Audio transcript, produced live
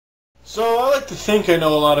So I like to think I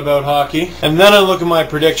know a lot about hockey, and then I look at my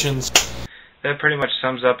predictions. That pretty much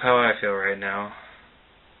sums up how I feel right now.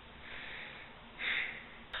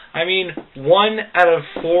 I mean, 1 out of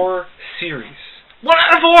 4 series. 1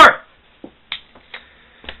 out of 4!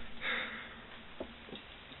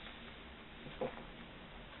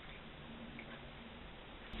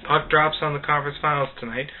 Puck drops on the conference finals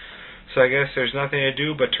tonight, so I guess there's nothing to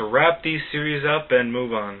do but to wrap these series up and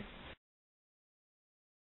move on.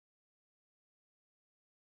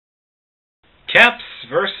 Caps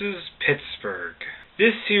versus Pittsburgh.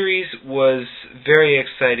 This series was very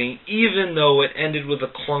exciting, even though it ended with a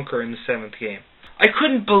clunker in the 7th game. I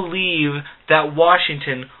couldn't believe that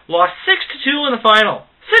Washington lost 6-2 in the final.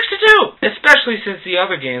 6-2! Especially since the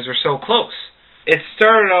other games were so close. It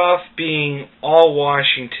started off being all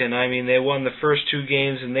Washington. I mean, they won the first 2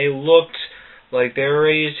 games and they looked like they were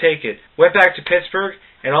ready to take it. Went back to Pittsburgh,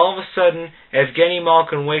 and all of a sudden, Evgeny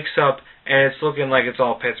Malkin wakes up and it's looking like it's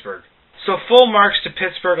all Pittsburgh. So full marks to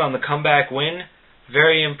Pittsburgh on the comeback win.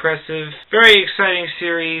 Very impressive. Very exciting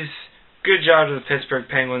series. Good job to the Pittsburgh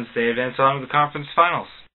Penguins. They advance on to the conference finals.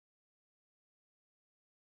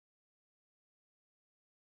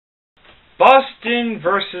 Boston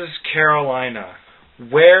versus Carolina.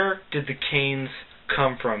 Where did the Canes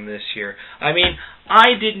come from this year? I mean,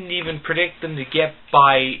 I didn't even predict them to get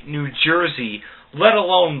by New Jersey, let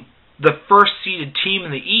alone the first seeded team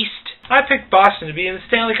in the East. I picked Boston to be in the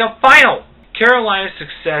Stanley Cup Final. Carolina's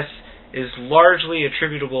success is largely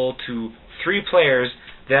attributable to 3 players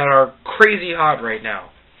that are crazy hot right now.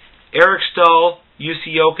 Eric Staal,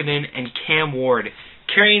 Jussi Jokinen, and Cam Ward,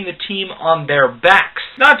 carrying the team on their backs.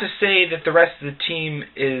 Not to say that the rest of the team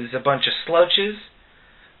is a bunch of slouches,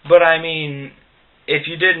 but I mean, if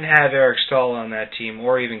you didn't have Eric Staal on that team,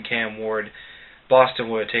 or even Cam Ward, Boston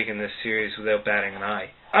would have taken this series without batting an eye.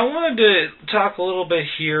 I wanted to talk a little bit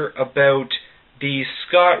here about the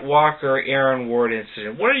Scott Walker-Aaron Ward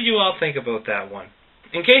incident. What did you all think about that one?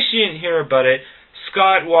 In case you didn't hear about it,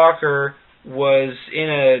 Scott Walker was in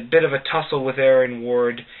a bit of a tussle with Aaron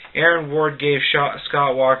Ward. Aaron Ward gave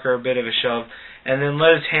Scott Walker a bit of a shove and then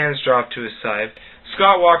let his hands drop to his side.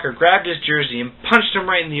 Scott Walker grabbed his jersey and punched him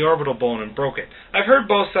right in the orbital bone and broke it. I've heard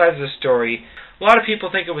both sides of the story. A lot of people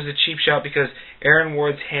think it was a cheap shot because Aaron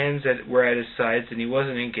Ward's hands were at his sides and he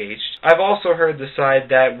wasn't engaged. I've also heard the side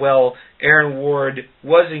that, well, Aaron Ward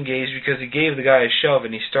was engaged because he gave the guy a shove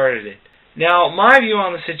and he started it. Now, my view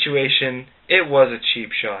on the situation, it was a cheap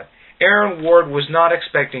shot. Aaron Ward was not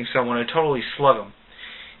expecting someone to totally slug him.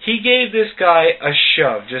 He gave this guy a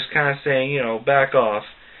shove, just kind of saying, back off.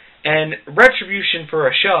 And retribution for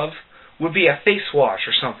a shove would be a face wash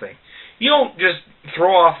or something. You don't just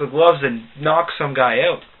throw off the gloves and knock some guy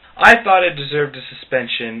out. I thought it deserved a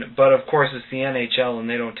suspension, but of course it's the NHL and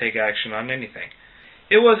they don't take action on anything.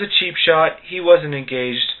 It was a cheap shot. He wasn't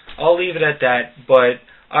engaged. I'll leave it at that, but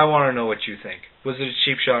I want to know what you think. Was it a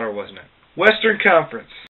cheap shot or wasn't it? Western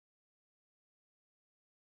Conference.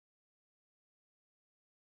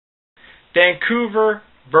 Vancouver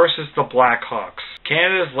versus the Blackhawks.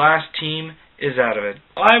 Canada's last team is out of it.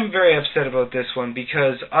 I'm very upset about this one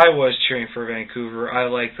because I was cheering for Vancouver. I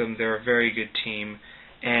like them. They're a very good team.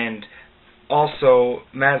 And also,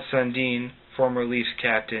 Matt Sundin, former Leafs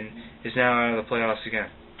captain, is now out of the playoffs again.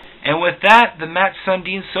 And with that, the Matt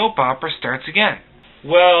Sundin soap opera starts again.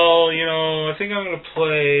 Well, I think I'm going to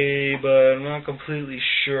play, but I'm not completely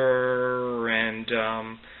sure. And,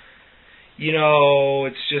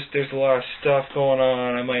 it's just there's a lot of stuff going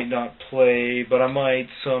on. I might not play, but I might,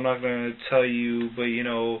 so I'm not going to tell you. But,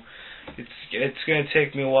 it's going to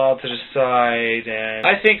take me a while to decide. And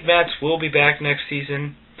I think Mats will be back next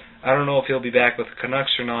season. I don't know if he'll be back with the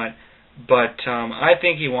Canucks or not, but I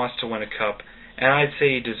think he wants to win a cup, and I'd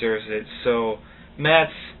say he deserves it. So,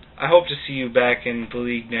 Mats, I hope to see you back in the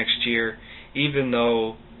league next year, even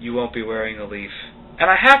though you won't be wearing a Leaf. And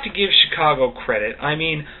I have to give Chicago credit. I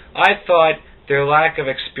mean, I thought their lack of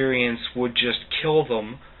experience would just kill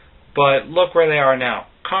them, but look where they are now.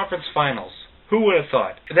 Conference finals. Who would have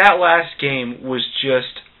thought? That last game was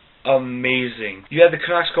just amazing. You had the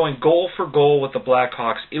Canucks going goal for goal with the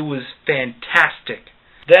Blackhawks. It was fantastic.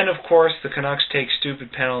 Then, of course, the Canucks take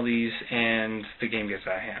stupid penalties and the game gets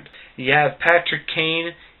out of hand. You have Patrick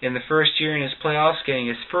Kane in the first year in his playoffs getting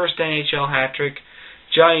his first NHL hat-trick.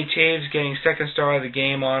 Johnny Taves getting second star of the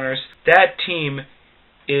game honors. That team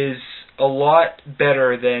is a lot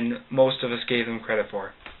better than most of us gave them credit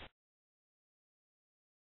for.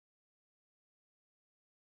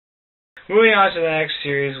 Moving on to the next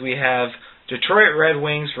series, we have Detroit Red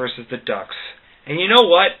Wings versus the Ducks. And you know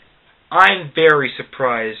what? I'm very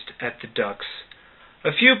surprised at the Ducks.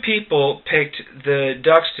 A few people picked the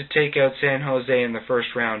Ducks to take out San Jose in the first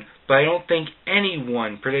round, but I don't think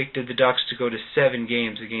anyone predicted the Ducks to go to 7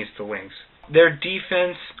 games against the Wings. Their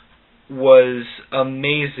defense was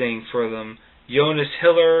amazing for them. Jonas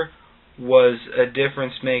Hiller was a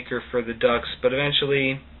difference maker for the Ducks, but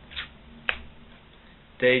eventually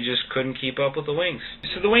they just couldn't keep up with the Wings.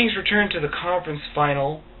 So the Wings returned to the conference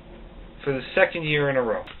final for the second year in a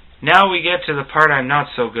row. Now we get to the part I'm not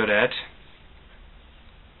so good at.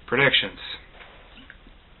 Predictions.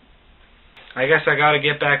 I guess I gotta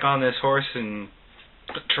get back on this horse and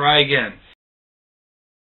try again.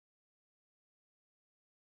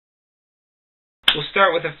 We'll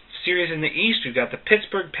start with a series in the East. We've got the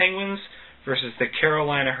Pittsburgh Penguins versus the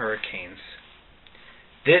Carolina Hurricanes.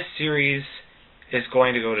 This series is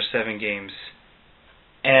going to go to 7 games,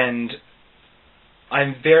 and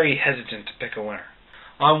I'm very hesitant to pick a winner.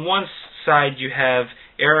 On one side you have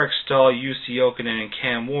Eric Stahl, Jussi Jokinen, and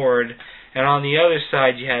Cam Ward, and on the other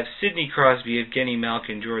side you have Sidney Crosby, Evgeny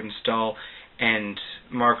Malkin, Jordan Stahl, and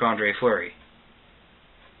Marc-Andre Fleury.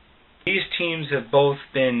 These teams have both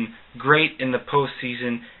been great in the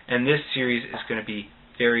postseason, and this series is going to be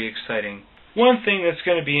very exciting. One thing that's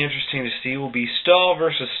going to be interesting to see will be Stahl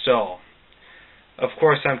versus Stahl. Of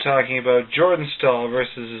course, I'm talking about Jordan Stahl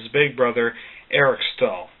versus his big brother, Eric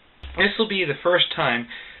Stahl. This will be the first time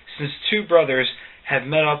since 2 brothers have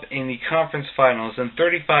met up in the conference finals in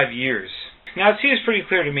 35 years. Now, it seems pretty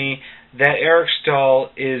clear to me that Eric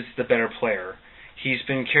Stahl is the better player. He's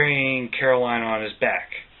been carrying Carolina on his back.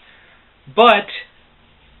 But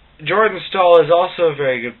Jordan Stahl is also a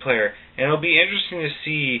very good player, and it'll be interesting to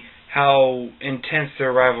see how intense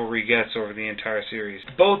their rivalry gets over the entire series.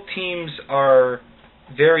 Both teams are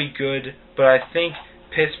very good, but I think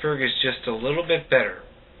Pittsburgh is just a little bit better.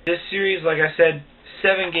 This series, like I said,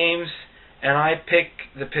 7 games, and I pick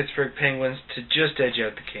the Pittsburgh Penguins to just edge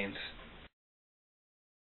out the Canes.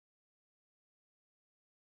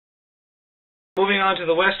 Moving on to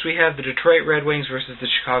the West, we have the Detroit Red Wings versus the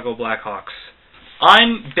Chicago Blackhawks.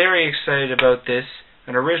 I'm very excited about this,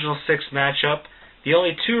 an Original 6 matchup. The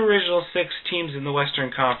only 2 Original 6 teams in the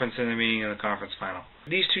Western Conference are meeting in the conference final.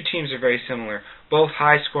 These 2 teams are very similar. Both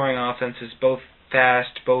high-scoring offenses, both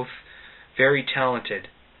fast, both very talented.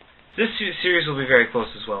 This series will be very close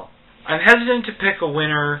as well. I'm hesitant to pick a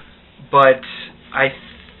winner, but I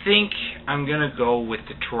think I'm going to go with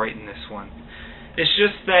Detroit in this one. It's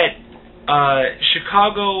just that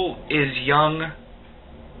Chicago is young,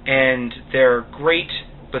 and they're great,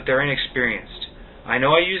 but they're inexperienced. I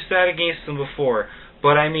know I used that against them before,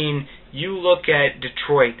 but I mean, you look at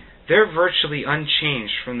Detroit, they're virtually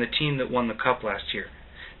unchanged from the team that won the Cup last year.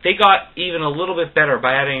 They got even a little bit better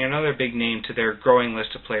by adding another big name to their growing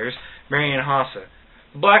list of players, Marian Hossa.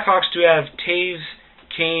 The Blackhawks do have Taves,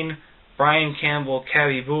 Kane, Brian Campbell,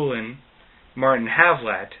 Kavy Bulin, Martin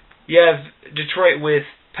Havlat. You have Detroit with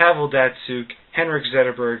Pavel Datsyuk, Henrik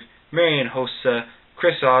Zetterberg, Marian Hossa,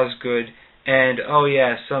 Chris Osgood, and, oh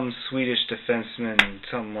yeah, some Swedish defenseman,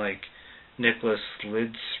 something like Nicholas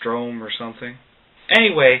Lidstrom or something.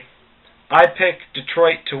 Anyway, I pick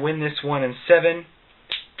Detroit to win this one in 7.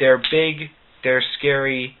 They're big, they're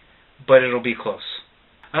scary, but it'll be close.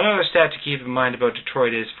 Another stat to keep in mind about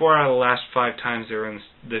Detroit is 4 out of the last 5 times they were in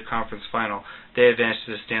the conference final, they advanced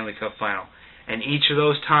to the Stanley Cup Final. And each of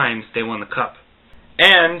those times, they won the Cup.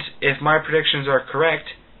 And, if my predictions are correct,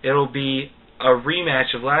 it'll be a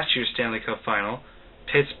rematch of last year's Stanley Cup Final,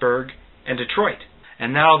 Pittsburgh and Detroit.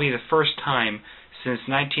 And that'll be the first time since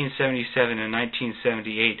 1977 and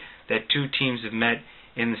 1978 that 2 teams have met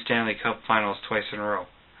in the Stanley Cup Finals twice in a row.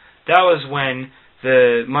 That was when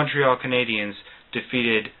the Montreal Canadiens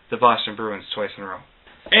defeated the Boston Bruins twice in a row.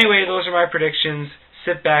 Anyway, those are my predictions.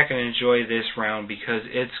 Sit back and enjoy this round because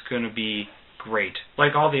it's going to be great,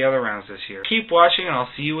 like all the other rounds this year. Keep watching and I'll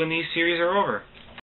see you when these series are over.